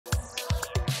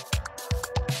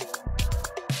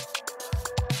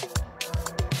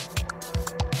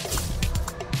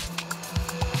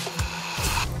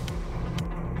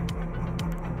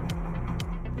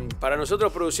Para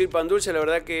nosotros producir pan dulce, la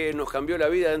verdad que nos cambió la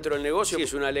vida dentro del negocio.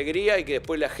 Es una alegría y que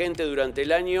después la gente durante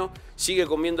el año sigue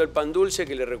comiendo el pan dulce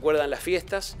que le recuerdan las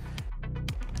fiestas.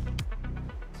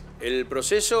 El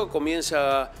proceso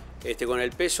comienza con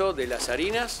el peso de las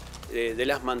harinas, de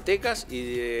las mantecas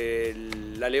y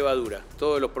de la levadura.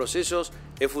 Todos los procesos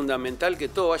es fundamental que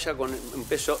todo vaya con un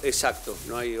peso exacto,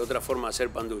 no hay otra forma de hacer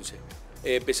pan dulce.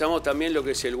 Pesamos también lo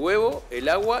que es el huevo, el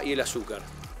agua y el azúcar.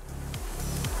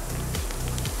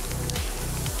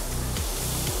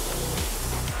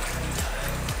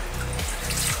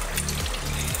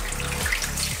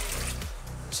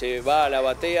 Se va a la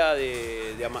batea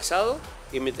de amasado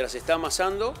y mientras se está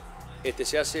amasando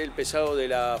se hace el pesado de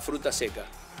la fruta seca.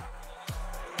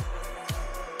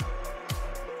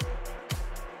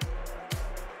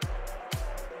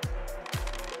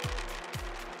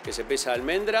 Que se pesa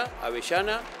almendra,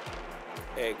 avellana,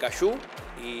 cayú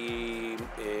y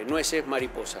nueces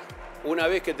mariposa. Una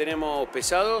vez que tenemos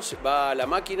pesados, va a la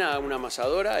máquina, a una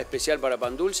amasadora especial para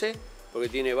pan dulce, porque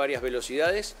tiene varias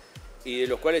velocidades y de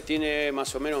los cuales tiene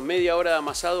más o menos media hora de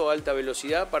amasado a alta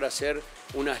velocidad para hacer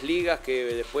unas ligas que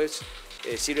después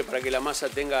sirve para que la masa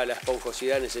tenga la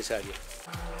esponjosidad necesaria.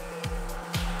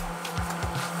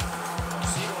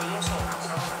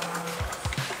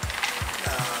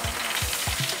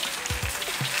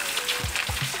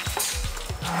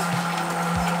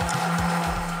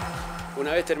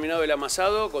 Una vez terminado el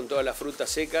amasado, con todas las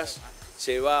frutas secas,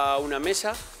 se va a una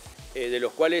mesa, de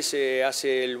los cuales se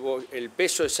hace el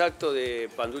peso exacto de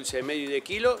pan dulce de medio y de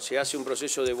kilo, se hace un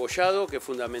proceso de bollado que es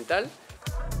fundamental.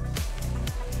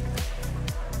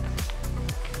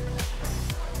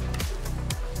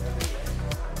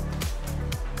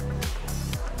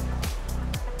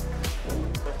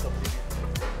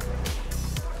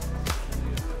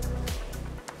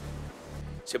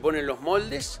 Se ponen los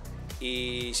moldes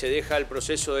y se deja el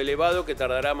proceso de elevado que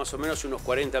tardará más o menos unos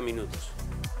 40 minutos.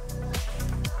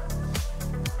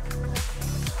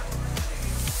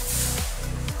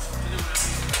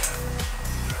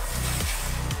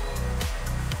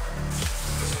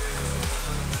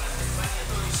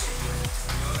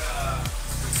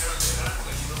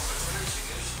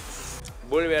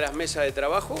 Vuelve a las mesas de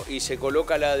trabajo y se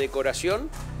coloca la decoración.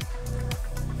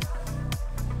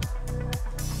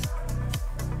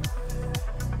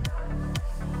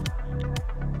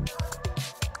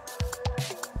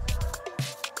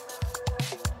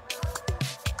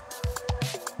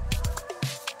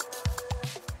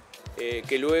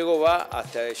 Que luego va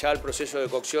hasta ya el proceso de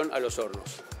cocción a los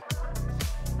hornos.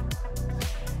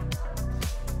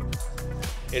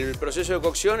 El proceso de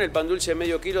cocción, el pan dulce de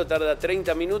medio kilo tarda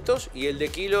 30 minutos y el de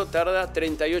kilo tarda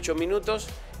 38 minutos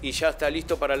y ya está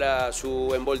listo para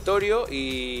su envoltorio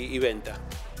y venta.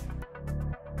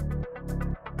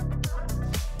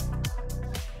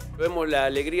 Vemos la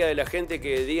alegría de la gente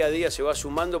que día a día se va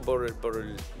sumando por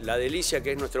la delicia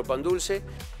que es nuestro pan dulce.